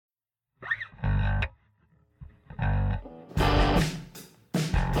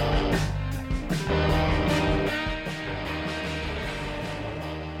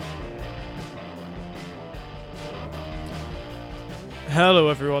Hello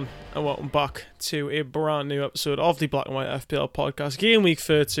everyone, and welcome back to a brand new episode of the Black and White FPL podcast. Gameweek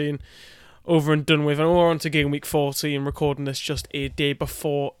 13 over and done with, and we're on to Gameweek 14, recording this just a day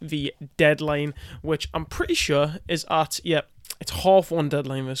before the deadline, which I'm pretty sure is at, it's 1:30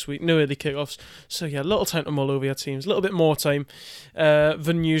 deadline this week, no early kickoffs, so a little time to mull over your teams, a little bit more time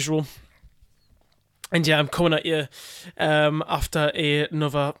than usual. And I'm coming at you after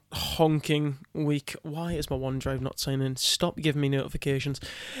another honking week. Why is my OneDrive not signing? Stop giving me notifications.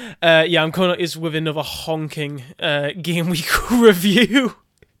 I'm coming at you with another honking game week review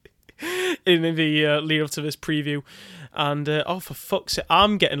in the lead up to this preview. And, for fuck's sake,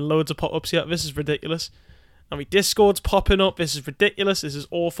 I'm getting loads of pop-ups here. This is ridiculous. And my Discord's popping up. This is ridiculous. This is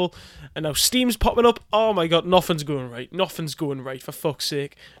awful. And now Steam's popping up. Oh my god, nothing's going right. Nothing's going right, for fuck's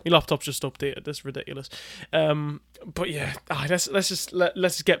sake. My laptop's just updated. This is ridiculous. Let's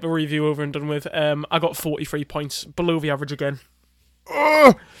just get the review over and done with. I got 43 points, below the average again.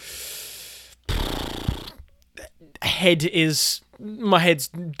 My head's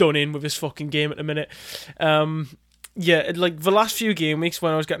done in with this fucking game at the minute. The last few game weeks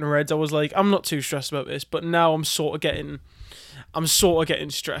when I was getting reds, I was like, I'm not too stressed about this, but now I'm sort of getting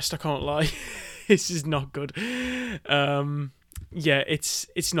stressed, I can't lie. This is not good. It's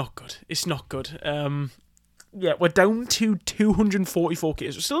not good. It's not good. We're down to 244 Ks.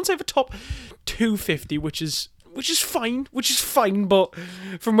 We're still inside the top 250, which is fine, but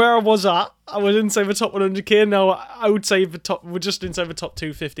from where I was inside the top 100k, now I would say we're just inside the top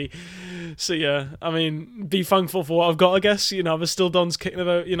 250. So be thankful for what I've got, I guess. There's still Don's kicking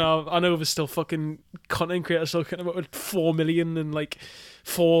about, I know there's still fucking content creators still kicking about with 4 million and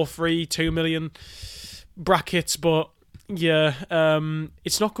 4, 3, 2 million brackets, but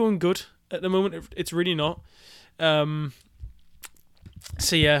it's not going good at the moment. It's really not.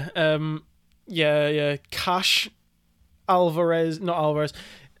 Cash, Alvarez, not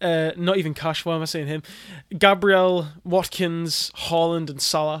even Cash, why am I saying him? Gabriel, Watkins, Haaland and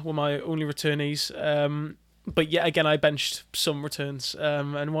Salah were my only returnees. But yet again, I benched some returns,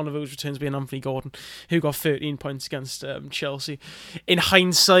 and one of those returns being Anthony Gordon, who got 13 points against Chelsea. In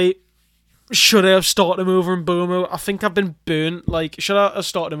hindsight, should I have started him over in Bomo? I think I've been burnt. Should I have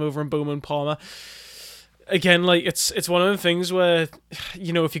started him over in Bomo and Palmer? Again, it's one of the things where,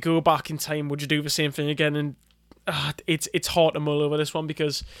 if you go back in time, would you do the same thing again? And it's hard to mull over this one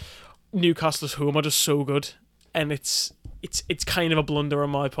because Newcastle's home are just so good, and it's kind of a blunder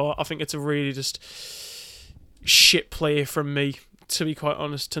on my part. I think it's a really just shit play from me, to be quite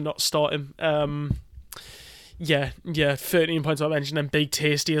honest, to not start him. 13 points on my bench, and then Big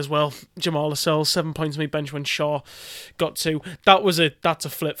Tasty as well. Jamal Lascelles, 7 points on my bench when Shaw got 2. That's a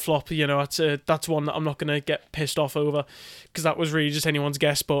flip-flop, that's one that I'm not going to get pissed off over, because that was really just anyone's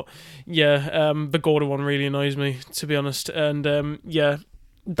guess, but the Gordon one really annoys me, to be honest, and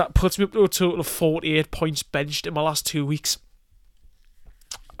that puts me up to a total of 48 points benched in my last 2 weeks.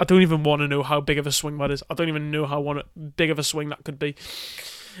 I don't even want to know how big of a swing that is. I don't even know how big of a swing that could be.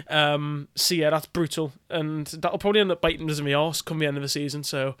 That's brutal, and that'll probably end up biting us in the arse come the end of the season.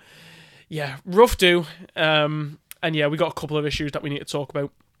 So rough do. We got a couple of issues that we need to talk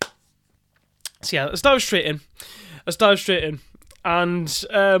about. So let's dive straight in. And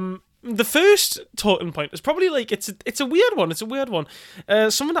the first talking point is probably it's a weird one.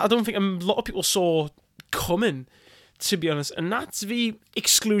 Something that I don't think a lot of people saw coming, to be honest, and that's the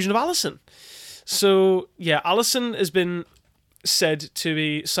exclusion of Alisson. So Alisson has been said to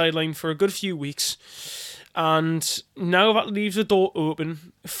be sidelined for a good few weeks, and now that leaves the door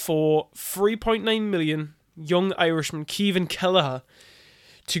open for 3.9 million young Irishman Kevin Kelleher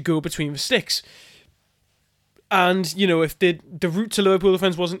to go between the sticks. And if the route to Liverpool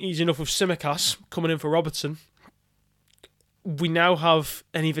defence wasn't easy enough with Tsimikas coming in for Robertson, we now have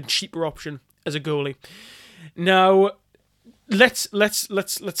an even cheaper option as a goalie. Now let's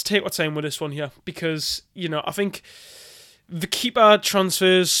take our time with this one here, because I think the keeper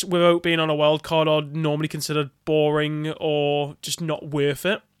transfers without being on a wild card are normally considered boring or just not worth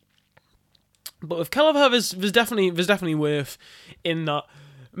it. But with Kelleher, there's definitely worth in that.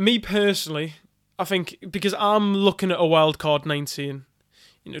 Me personally, I think, because I'm looking at a wild card 19,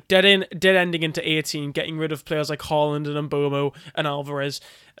 dead ending into 18, getting rid of players like Haaland and Mbomo and Alvarez.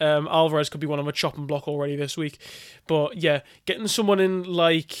 Alvarez could be one on a chopping block already this week, but getting someone in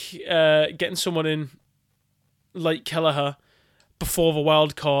like Kelleher before the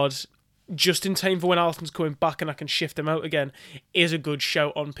wild card, just in time for when Alisson's coming back and I can shift him out again, is a good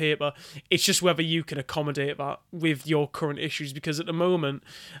shout on paper. It's just whether you can accommodate that with your current issues, because at the moment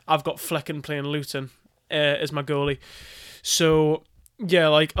I've got Flecken playing Luton as my goalie. So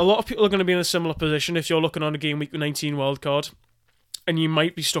a lot of people are going to be in a similar position if you're looking on a game week 19 wildcard. and you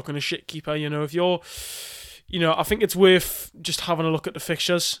might be stuck on a shit keeper. If you're, I think it's worth just having a look at the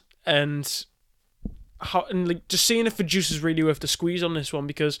fixtures and just seeing if the juice is really worth the squeeze on this one,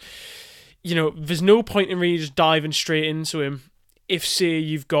 because there's no point in really just diving straight into him if, say,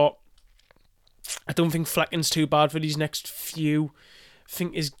 you've got. I don't think Flecking's too bad for these next few. I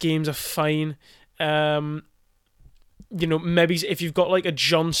think his games are fine. Maybe if you've got like a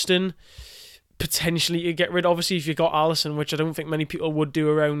Johnston, potentially you get rid. Obviously, if you've got Allison, which I don't think many people would do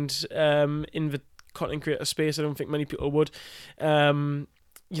around in the content creator space, I don't think many people would. Vlachodimos,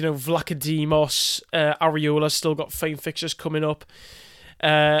 Areola's still got fine fixtures coming up.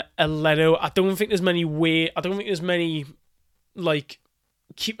 Eleno, I don't think there's many like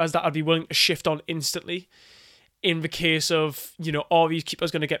keepers that I'd be willing to shift on instantly. In the case of, are these keepers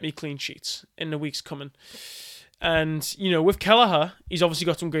going to get me clean sheets in the weeks coming? And, with Kelleher, he's obviously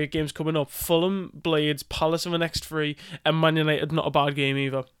got some great games coming up. Fulham, Blades, Palace in the next 3, and Man United, not a bad game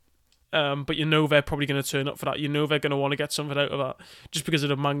either. But they're probably going to turn up for that. They're going to want to get something out of that, just because of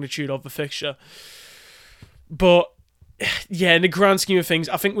the magnitude of the fixture. But, yeah, in the grand scheme of things,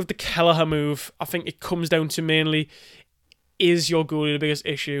 I think with the Kelleher move, I think it comes down to mainly, is your goalie the biggest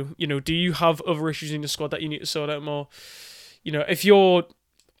issue? Do you have other issues in your squad that you need to sort out more? If you're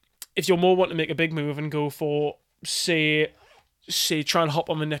more wanting to make a big move and go for, say try and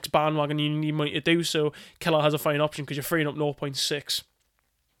hop on the next bandwagon, you need money to do so, Kelleher has a fine option because you're freeing up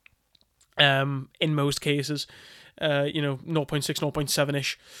 0.6 in most cases. 0.6,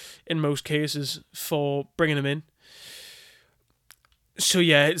 0.7-ish in most cases for bringing him in. So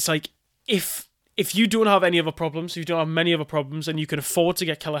yeah, it's like, if you don't have any other problems, if you don't have many other problems, and you can afford to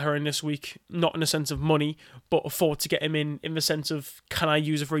get Kelleher in this week, not in the sense of money, but afford to get him in the sense of, can I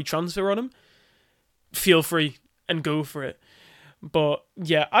use a free transfer on him? Feel free and go for it. But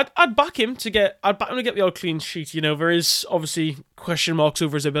yeah, I'd back him to get the odd clean sheet. There is obviously question marks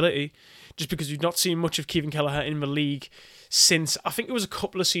over his ability, just because we've not seen much of Kevin Kelleher in the league since, I think it was a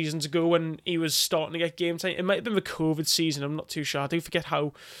couple of seasons ago when he was starting to get game time. It might have been the COVID season, I'm not too sure. I do forget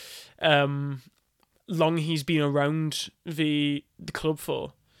how long he's been around the club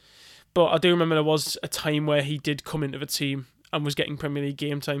for. But I do remember there was a time where he did come into the team and was getting Premier League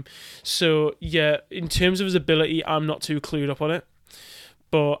game time. So yeah, in terms of his ability, I'm not too clued up on it.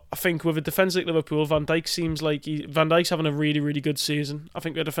 But I think with a defence like Liverpool, Van Dijk's having a really, really good season. I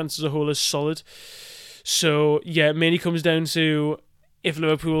think their defence as a whole is solid. So yeah, it mainly comes down to if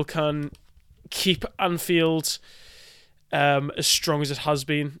Liverpool can keep Anfield as strong as it has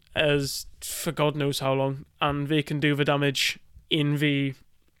been, as for God knows how long, and they can do the damage in the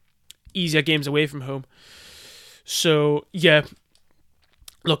easier games away from home. So yeah,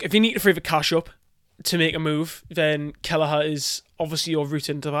 look, if you need to free the cash up to make a move, then Kelleher is obviously your route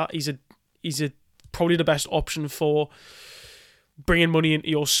into that. He's probably the best option for bringing money into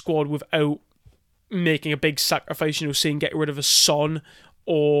your squad without making a big sacrifice. Saying get rid of a Son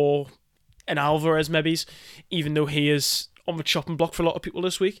or an Alvarez maybe, even though he is on the chopping block for a lot of people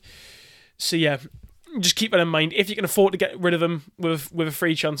this week. So yeah, just keep that in mind. If you can afford to get rid of him with a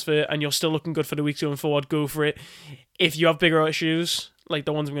free transfer and you're still looking good for the weeks going forward, go for it. If you have bigger issues, like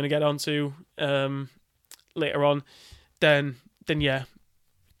the ones I'm going to get onto later on, then yeah,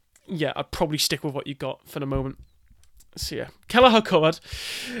 I'd probably stick with what you got for the moment. So yeah, Kelleher covered.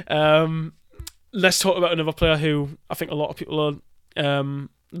 Let's talk about another player who I think a lot of people are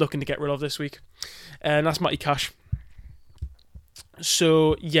looking to get rid of this week, and that's Matty Cash.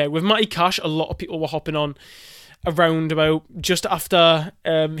 So yeah, with Matty Cash, a lot of people were hopping on around about just after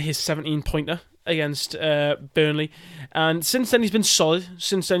his 17-pointer against Burnley, and since then he's been solid.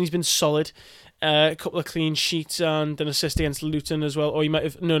 A couple of clean sheets and an assist against Luton as well. Or he might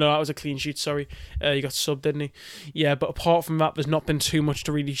have... No, that was a clean sheet, sorry. He got subbed, didn't he? Yeah, but apart from that, there's not been too much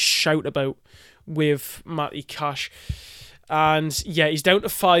to really shout about with Matty Cash. And yeah, he's down to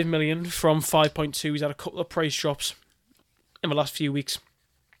 5 million from 5.2. He's had a couple of price drops in the last few weeks.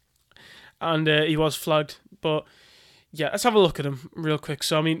 And he was flagged. But yeah, let's have a look at him real quick.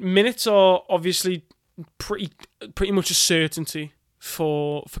 So, I mean, minutes are obviously pretty much a certainty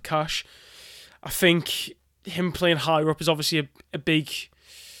for Cash. I think him playing higher up is obviously a big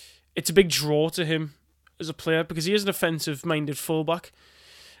draw to him as a player, because he is an offensive-minded fullback,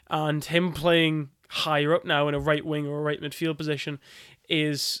 and him playing higher up now in a right wing or a right midfield position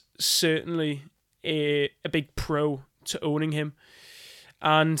is certainly a big pro to owning him.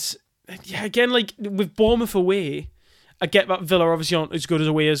 And yeah, again, like with Bournemouth away, I get that Villa obviously aren't as good as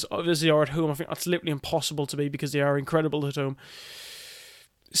away as they are at home. I think that's literally impossible to be because they are incredible at home.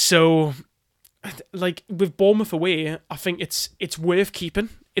 So, like with Bournemouth away, I think it's worth keeping.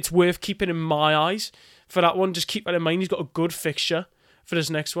 It's worth keeping in my eyes for that one. Just keep that in mind. He's got a good fixture for this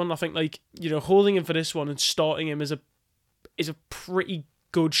next one. I think, like, holding him for this one and starting him is a pretty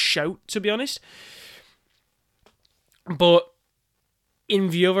good shout, to be honest. But in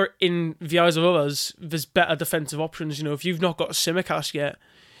the eyes of others, there's better defensive options. If you've not got a Simicast yet,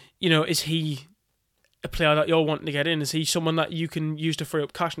 is he a player that you're wanting to get in? Is he someone that you can use to free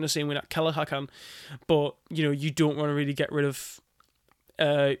up cash in the same way that Kelleher can? But, you don't want to really get rid of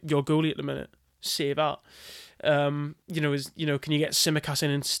your goalie at the minute. Say that. Can you get Simicast in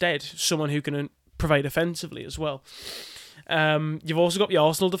instead? Someone who can provide offensively as well. You've also got the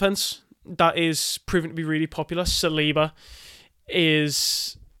Arsenal defence. That is proven to be really popular. Saliba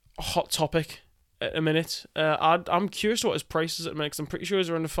is a hot topic at a minute. I'm curious to what his price is at the minute, because I'm pretty sure he's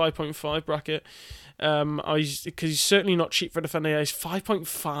around the 5.5 bracket. Because he's certainly not cheap for a defender. He's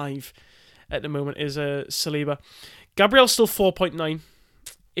 5.5 at the moment is Saliba. Gabriel's still 4.9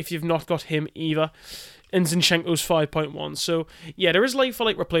 if you've not got him either. And Zinchenko's 5.1. So, yeah, there is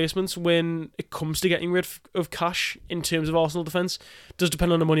like-for-like replacements when it comes to getting rid of cash in terms of Arsenal defence. Does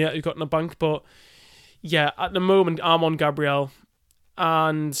depend on the money that you've got in the bank, but yeah, at the moment, I'm on Gabriel.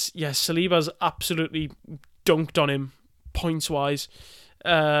 And, yeah, Saliba's absolutely dunked on him, points-wise,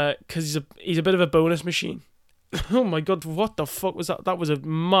 because he's a bit of a bonus machine. Oh my god, what the fuck was that? That was a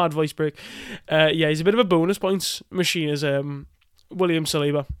mad voice break. Yeah, he's a bit of a bonus points machine as William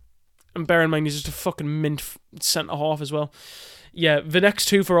Saliba. And bear in mind, he's just a fucking mint centre-half as well. Yeah, the next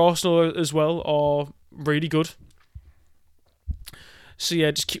two for Arsenal as well are really good. So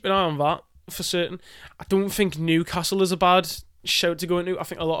yeah, just keep an eye on that for certain. I don't think Newcastle is a bad shout to go into. I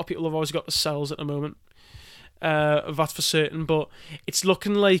think a lot of people have always got the sells at the moment. That's for certain. But it's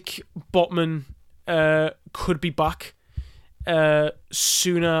looking like Botman could be back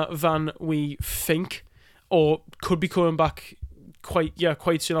sooner than we think. Or could be coming back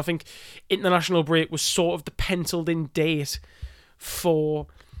quite soon. I think international break was sort of the penciled in date for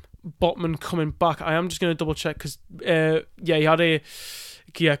Botman coming back. I am just going to double check because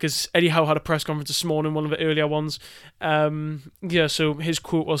because Eddie Howe had a press conference this morning, one of the earlier ones. So his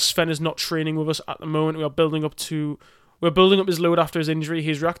quote was, "Sven is not training with us at the moment. We're building up his load after his injury.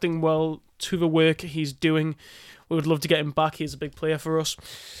 He's reacting well to the work he's doing. We would love to get him back. He's a big player for us."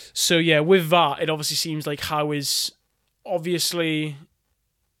 So yeah, with that, it obviously seems like Howe is obviously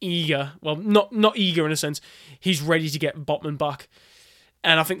eager. Well, not eager in a sense. He's ready to get Botman back.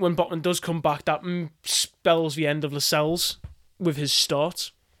 And I think when Botman does come back, that spells the end of Lascelles with his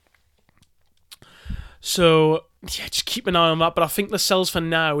start. So, yeah, just keep an eye on that. But I think Lascelles for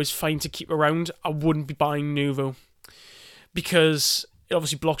now is fine to keep around. I wouldn't be buying Nuvo, because it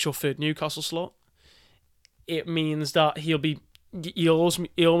obviously blocks your third Newcastle slot. It means that he'll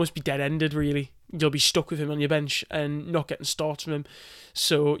almost be dead-ended, really. You'll be stuck with him on your bench and not getting starts from him.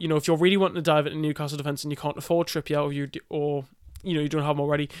 So, if you're really wanting to dive into Newcastle defence and you can't afford Trippier, or you don't have him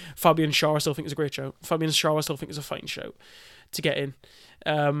already, Fabian Schär I still think is a great shout. Fabian Schär I still think is a fine shout to get in.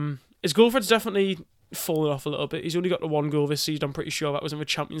 His goal threat's definitely fallen off a little bit. He's only got the one goal this season. I'm pretty sure that was in the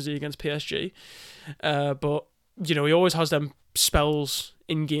Champions League against PSG. But, he always has them spells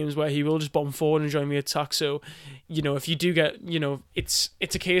in games where he will just bomb forward and join the attack. So, if you do get, it's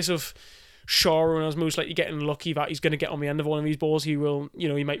a case of Shaw is most likely getting lucky that he's going to get on the end of one of these balls. He will,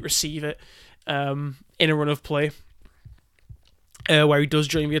 he might receive it in a run of play where he does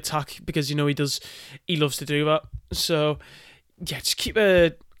join the attack, because he loves to do that. So yeah, just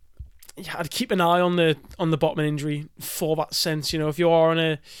I'd keep an eye on the Botman injury for that sense. If you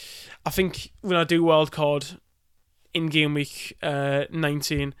are I think when I do wildcard in game week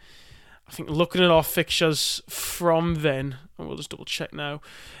 19, I think looking at our fixtures from then, and we'll just double check now.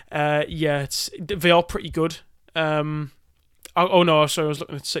 They are pretty good. I was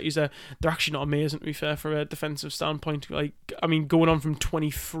looking at City's there. They're actually not amazing, to be fair, for a defensive standpoint. Going on from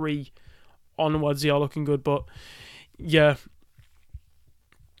 23 onwards, they are looking good, but yeah.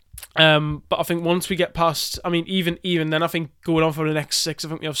 But I think once we get past, even then, I think going on for the next 6, I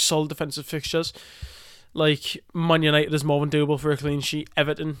think we have solid defensive fixtures. Like Man United is more than doable for a clean sheet.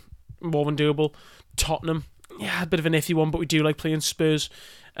 Everton, more than doable. Tottenham, a bit of an iffy one, but we do like playing Spurs,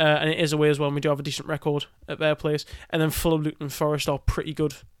 and it is away as well, and we do have a decent record at their place. And then Fulham, Luton and Forest are pretty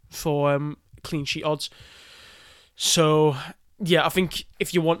good for clean sheet odds. So yeah, I think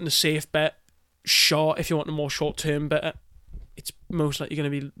if you're wanting a safe bet, sure. If you want a more short term bet, it's most likely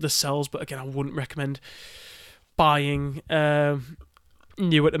going to be the sells, but again, I wouldn't recommend buying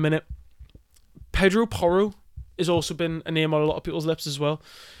new at the minute. Pedro Porro has also been a name on a lot of people's lips as well,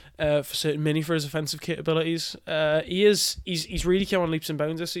 for certain many for his offensive capabilities. He's really come on leaps and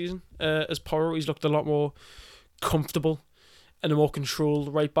bounds this season. As Porro, he's looked a lot more comfortable and a more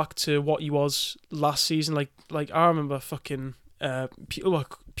controlled right back to what he was last season. Like I remember fucking people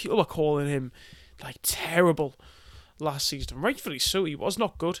were calling him like terrible last season. Rightfully so. He was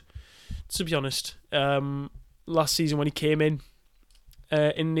not good, to be honest. Last season when he came in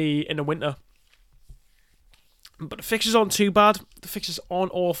the winter. But the fixtures aren't too bad. The fixtures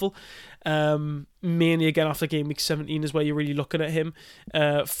aren't awful. Mainly again after game week 17 is where you're really looking at him.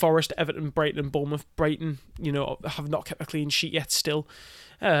 Forest, Everton, Brighton, and Bournemouth. Brighton, have not kept a clean sheet yet still.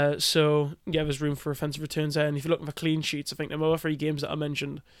 So yeah, there's room for offensive returns there. And if you're looking for clean sheets, I think the other 3 games that I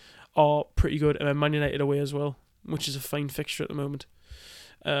mentioned are pretty good. And then Man United away as well, which is a fine fixture at the moment.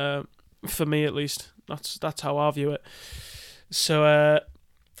 For me at least, that's how I view it. So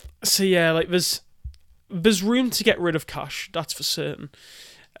yeah, like there's room to get rid of cash, that's for certain.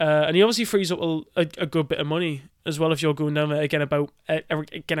 And he obviously frees up a good bit of money as well if you're going down there again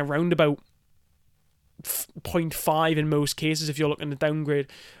around about 0.5 in most cases if you're looking to downgrade.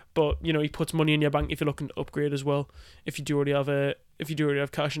 But he puts money in your bank if you're looking to upgrade as well. If you do already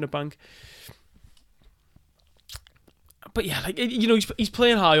have cash in the bank. But yeah, like he's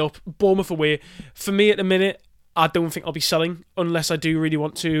playing high up. Bournemouth away. For me at the minute, I don't think I'll be selling unless I do really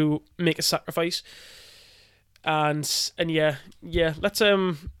want to make a sacrifice. And yeah, let's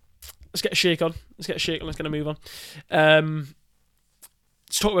get a shake on. Let's get a move on.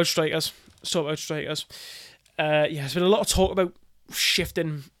 Let's talk about strikers. Yeah, there's been a lot of talk about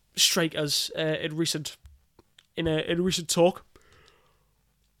shifting strikers in recent talk.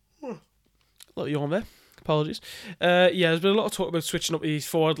 A lot of yawn there. Apologies. Yeah, there's been a lot of talk about switching up the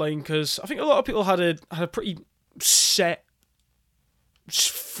forward line because I think a lot of people had a pretty set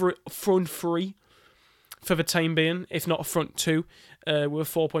front 3 for the time being, if not a front 2, with a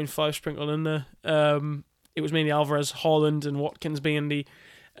 4.5 sprinkled in there. It was mainly Alvarez, Haaland, and Watkins being the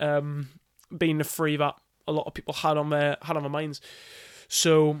 3 that a lot of people had on their minds.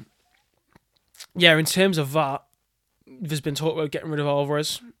 So yeah, in terms of that, there's been talk about getting rid of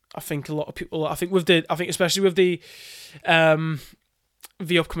Alvarez. I think a lot of people. I think especially with the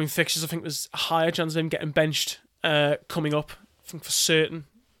upcoming fixtures, I think there's a higher chance of him getting benched coming up. I think for certain.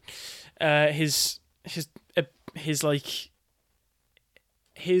 His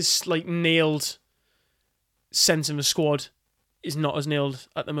nailed sense in the squad is not as nailed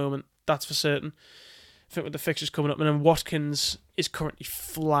at the moment. That's for certain. I think with the fixtures coming up, and then Watkins is currently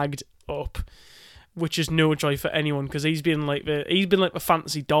flagged up, which is no joy for anyone because he's been like the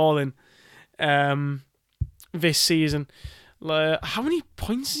fantasy darling this season. Like, how many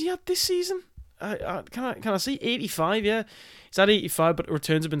points has he had this season? Can I see 85? Yeah, he's had 85, but the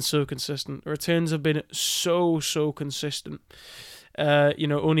returns have been so consistent. The returns have been so consistent.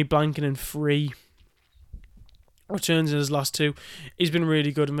 Only blanking in 3 returns in his last 2. He's been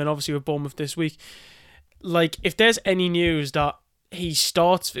really good, and then obviously with Bournemouth this week. Like, if there's any news that he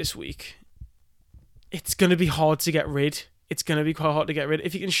starts this week, it's going to be hard to get rid. It's going to be quite hard to get rid.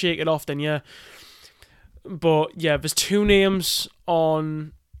 If you can shake it off, then yeah. But yeah, there's 2 names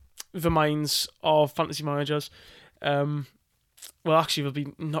on the minds of fantasy managers. Well, actually, there'll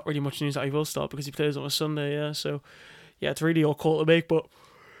be not really much news that he will start because he plays on a Sunday, yeah. So, yeah, it's really your call to make. But,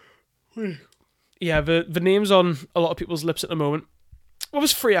 yeah, the names on a lot of people's lips at the moment. Well,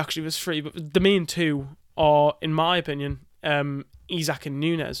 there's 3, actually. There's 3. But the main 2 are, in my opinion, Isak and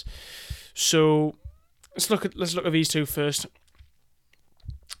Nunes. So, let's look at these 2 first.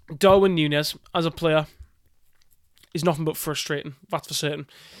 Darwin Nunes, as a player, is nothing but frustrating. That's for certain.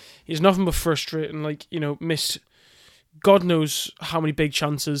 He's nothing but frustrating. Missed God knows how many big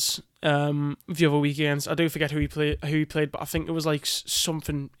chances the other weekends. I do forget who he played, but I think it was like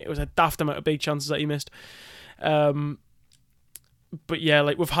something. It was a daft amount of big chances that he missed. But yeah,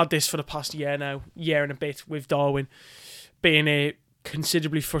 we've had this for the past year and a bit with Darwin being a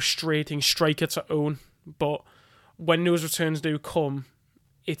considerably frustrating striker to own. But when those returns do come,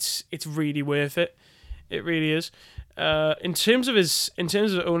 it's really worth it. It really is. In terms of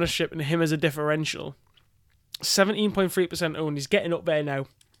ownership and him as a differential, 17.3% owned. He's getting up there now.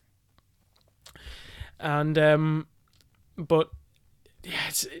 And but yeah,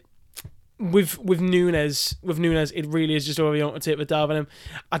 with Nunes, it really is just over you want to take the dive on him.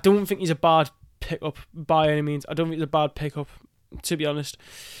 I don't think he's a bad pickup by any means. I don't think he's a bad pickup, to be honest.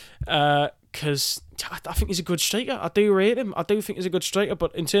 Because I think he's a good striker. I do rate him. I do think he's a good striker.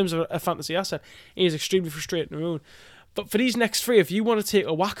 But in terms of a fantasy asset, he is extremely frustrating to own. But for these next 3, if you want to take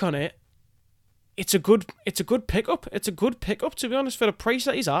a whack on it, it's a good pickup. It's a good pickup, to be honest, for the price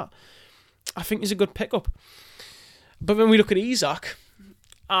that he's at. I think he's a good pickup. But when we look at Isak,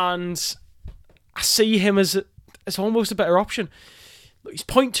 and I see him as almost a better option. Look, he's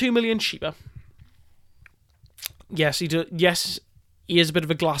 0.2 million cheaper. Yes, he do. Yes, he is a bit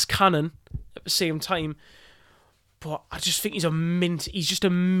of a glass cannon at the same time, but I just think he's a mint. He's just a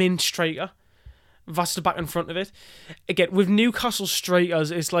mint striker. That's the back in front of it. Again, with Newcastle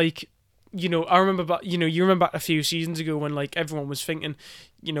strikers, it's like, I remember back, you remember back a few seasons ago when like everyone was thinking,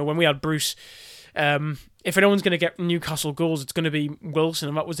 when we had Bruce, if anyone's going to get Newcastle goals, it's going to be Wilson,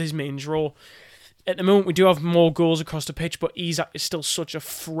 and that was his main draw. At the moment, we do have more goals across the pitch, but Isak is still such a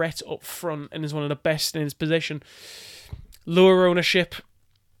threat up front and is one of the best in his position. Lower ownership,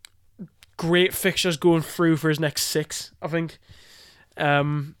 great fixtures going through for his next 6, I think.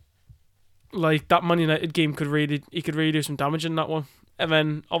 Like that Man United game could really do some damage in that one. And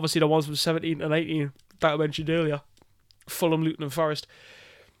then obviously the ones from 17 and 18 that I mentioned earlier, Fulham, Luton and Forest.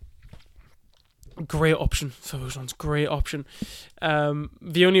 Great option for those ones. Great option.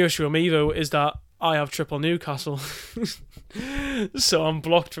 The only issue with me though is that I have triple Newcastle, so I'm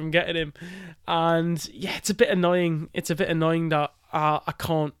blocked from getting him. And yeah, it's a bit annoying. It's a bit annoying that I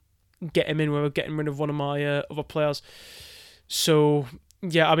can't get him in without getting rid of one of my other players. So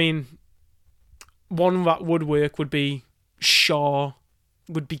yeah, I mean, one that would work would be Shaw.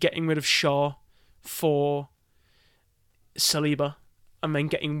 Would be getting rid of Shaw for Saliba, and then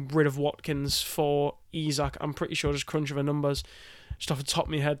getting rid of Watkins for Isak. I'm pretty sure just crunching the numbers just off the top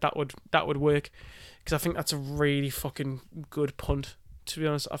of my head that would work, because I think that's a really fucking good punt, to be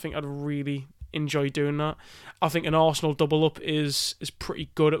honest. I think I'd really enjoy doing that. I think an Arsenal double up is pretty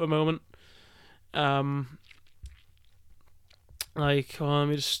good at the moment. Let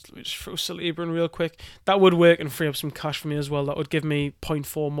me just throw Saliba in real quick. That would work and free up some cash for me as well. That would give me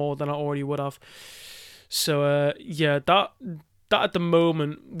 0.4 more than I already would have. So yeah, that at the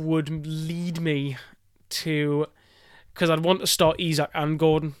moment would lead me to, because I'd want to start Isak and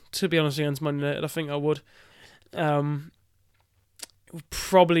Gordon, to be honest, against Man United. I think I would. It would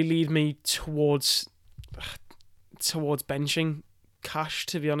probably lead me towards benching Cash,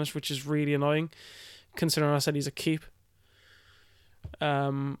 to be honest, which is really annoying, considering I said he's a keep.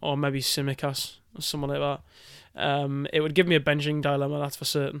 Or maybe Simicas or someone like that. It would give me a benching dilemma, that's for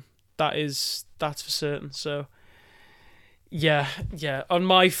certain. That's for certain. So yeah. On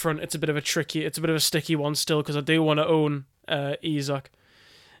my front, it's a bit of a sticky one still, because I do want to own Isak.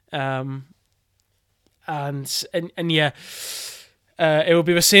 And yeah, it would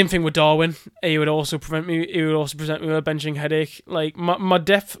be the same thing with Darwin. He would also present me with a benching headache. Like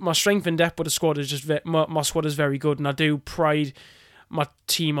my strength and depth with the squad is just my squad is very good, and I do pride my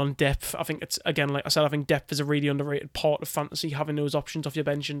team on depth. I think it's, again, like I said, I think depth is a really underrated part of fantasy, having those options off your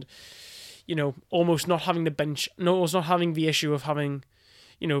bench, and almost not having the issue of having,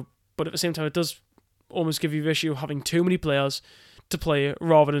 but at the same time it does almost give you the issue of having too many players to play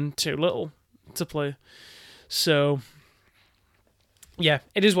rather than too little to play. So yeah,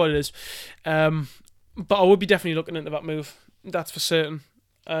 it is what it is. But I would be definitely looking into that move, that's for certain.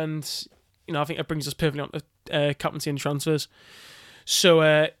 And I think it brings us perfectly on to captaincy and transfers. So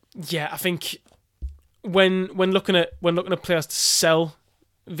yeah, I think when looking at players to sell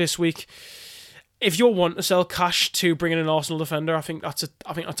this week, if you're wanting to sell Cash to bring in an Arsenal defender, I think that's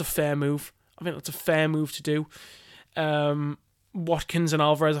a fair move. I think that's a fair move to do. Watkins and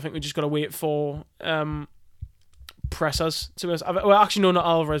Alvarez, I think we just got to wait for pressers to be honest. Well, actually no, not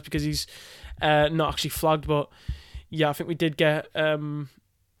Alvarez, because he's not actually flagged. But yeah, I think we did get some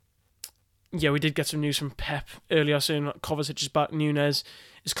news from Pep earlier saying that Kovacic is back, Nunez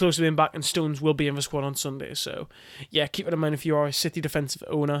is close to being back, and Stones will be in the squad on Sunday. So yeah, keep it in mind if you are a City defensive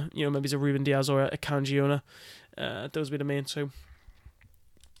owner, maybe it's a Ruben Diaz or a Kanji owner. Those would be the main two.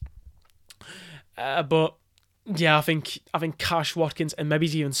 But yeah, I think Cash, Watkins, and maybe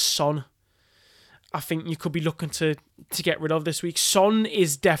even Son, I think you could be looking to get rid of this week. Son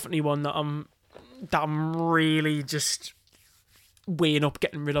is definitely one that I'm really just weighing up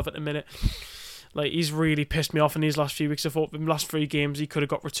getting rid of at the minute. Like, he's really pissed me off in these last few weeks. I thought in the last 3 games he could have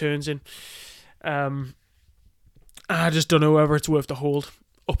got returns in. I just don't know whether it's worth the hold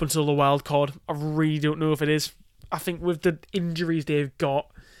up until the wild card. I really don't know if it is. I think with the injuries they've got,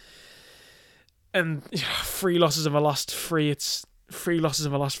 and 3 losses in the last 3,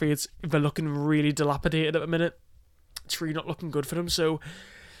 they're looking really dilapidated at the minute. It's really not looking good for them. So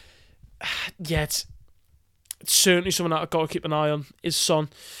yeah, it's certainly something that I've got to keep an eye on, is Son.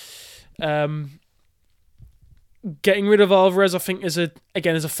 Getting rid of Alvarez, I think, is a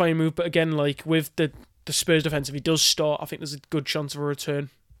fine move, but again, like with the Spurs defence, if he does start, I think there's a good chance of a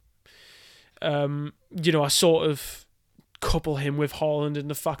return. I sort of couple him with Haaland in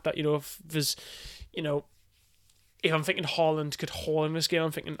the fact that, if there's, if I'm thinking Haaland could haul in this game,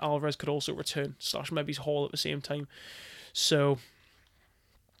 I'm thinking Alvarez could also return, / maybe Hall at the same time. So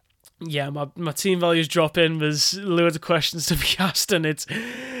yeah, my team values drop in. There's loads of questions to be asked, and it's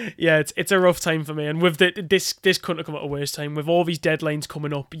a rough time for me. And with this couldn't have come at a worse time. With all these deadlines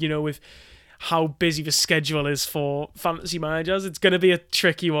coming up, with how busy the schedule is for fantasy managers, it's going to be a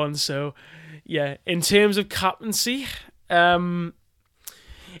tricky one. So, yeah, in terms of captaincy,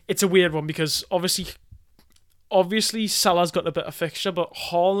 it's a weird one because obviously Salah's got a better fixture, but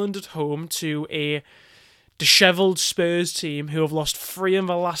Haaland at home to a dishevelled Spurs team who have lost 3 in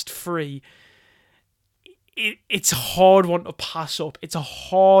the last 3. It's a hard one to pass up.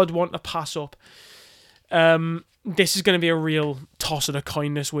 This is going to be a real toss of the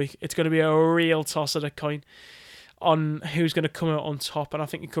coin this week. It's going to be a real toss of the coin on who's going to come out on top, and I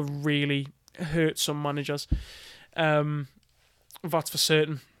think it could really hurt some managers. That's for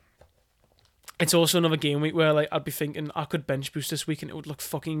certain. It's also another game week where I'd be thinking I could bench boost this week and it would look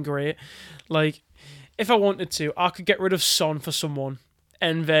fucking great. If I wanted to, I could get rid of Son for someone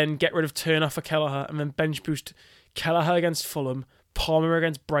and then get rid of Turner for Kelleher and then bench boost Kelleher against Fulham, Palmer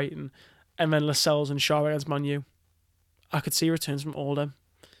against Brighton, and then Lascelles and Shaw against Man U. I could see returns from all of them.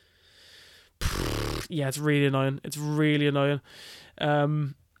 Yeah, it's really annoying.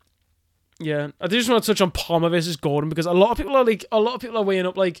 Yeah, I just want to touch on Palmer versus Gordon because a lot of people are weighing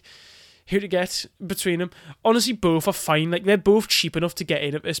up who to get between them. Honestly, both are fine. They're both cheap enough to get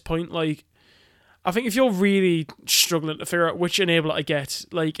in at this point. I think if you're really struggling to figure out which enabler to get,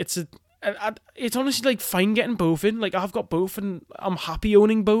 it's honestly fine getting both in. I've got both and I'm happy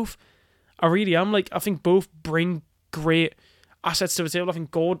owning both. I really am. I think both bring great assets to the table. I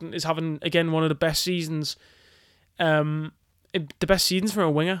think Gordon is having, again, one of the best seasons. The best seasons for a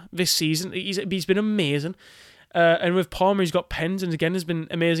winger this season. He's been amazing. And with Palmer, he's got pens and again has been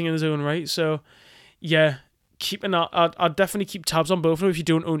amazing in his own right. So, yeah, keeping that. I'd definitely keep tabs on both of them if you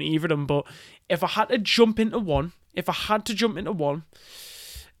don't own either of them. But if I had to jump into one,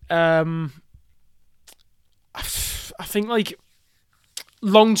 I think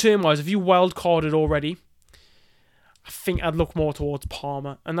long-term wise, if you wild-carded already, I think I'd look more towards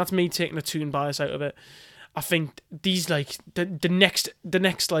Palmer. And that's me taking the tune bias out of it. I think these the next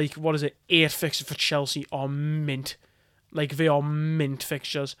 8 fixtures for Chelsea are mint. They are mint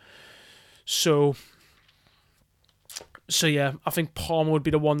fixtures. So yeah, I think Palmer would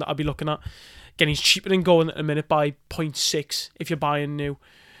be the one that I'd be looking at. Again, he's cheaper than going at a minute by 0.6 if you're buying new.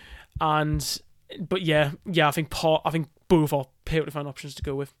 But yeah, I think both are perfectly fine options to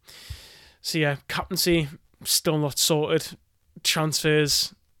go with. So yeah, captaincy still not sorted.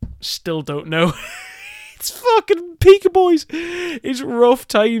 Transfers still don't know. It's fucking peak, boys. It's rough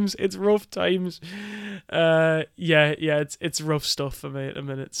times. It's rough stuff for me at the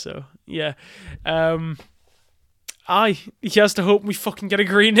minute. So yeah, he has to hope we fucking get a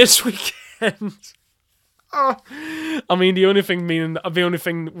green this weekend. I mean, the only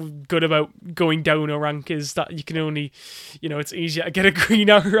thing good about going down a rank is that you can only, it's easier to get a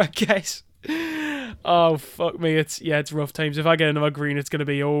green arrow, I guess. Oh, fuck me. It's rough times. If I get another green, it's going to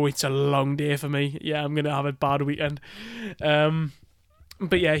be, it's a long day for me. Yeah, I'm going to have a bad weekend.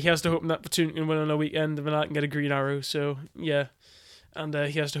 But yeah, he has to hope that Platoon can win on a weekend and then I can get a green arrow. So, yeah. And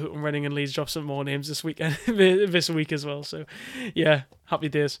he has to hope Reading and Leeds drop some more names this weekend, this week as well. So, yeah, happy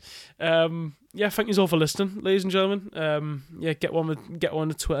days. Thank you all for listening, ladies and gentlemen. Get one to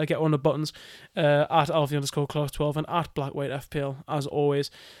Twitter, get one to buttons, at Alfie_Clark12 and at BlackWhiteFPL, as always.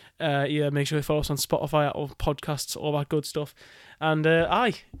 Make sure you follow us on Spotify, Apple Podcasts, all that good stuff. And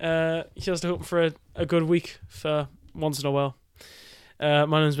here's to hope for a good week for once in a while.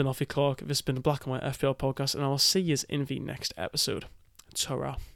 My name's been Alfie Clark. This has been the Black and White FPL podcast, and I will see you in the next episode. Ta-ra.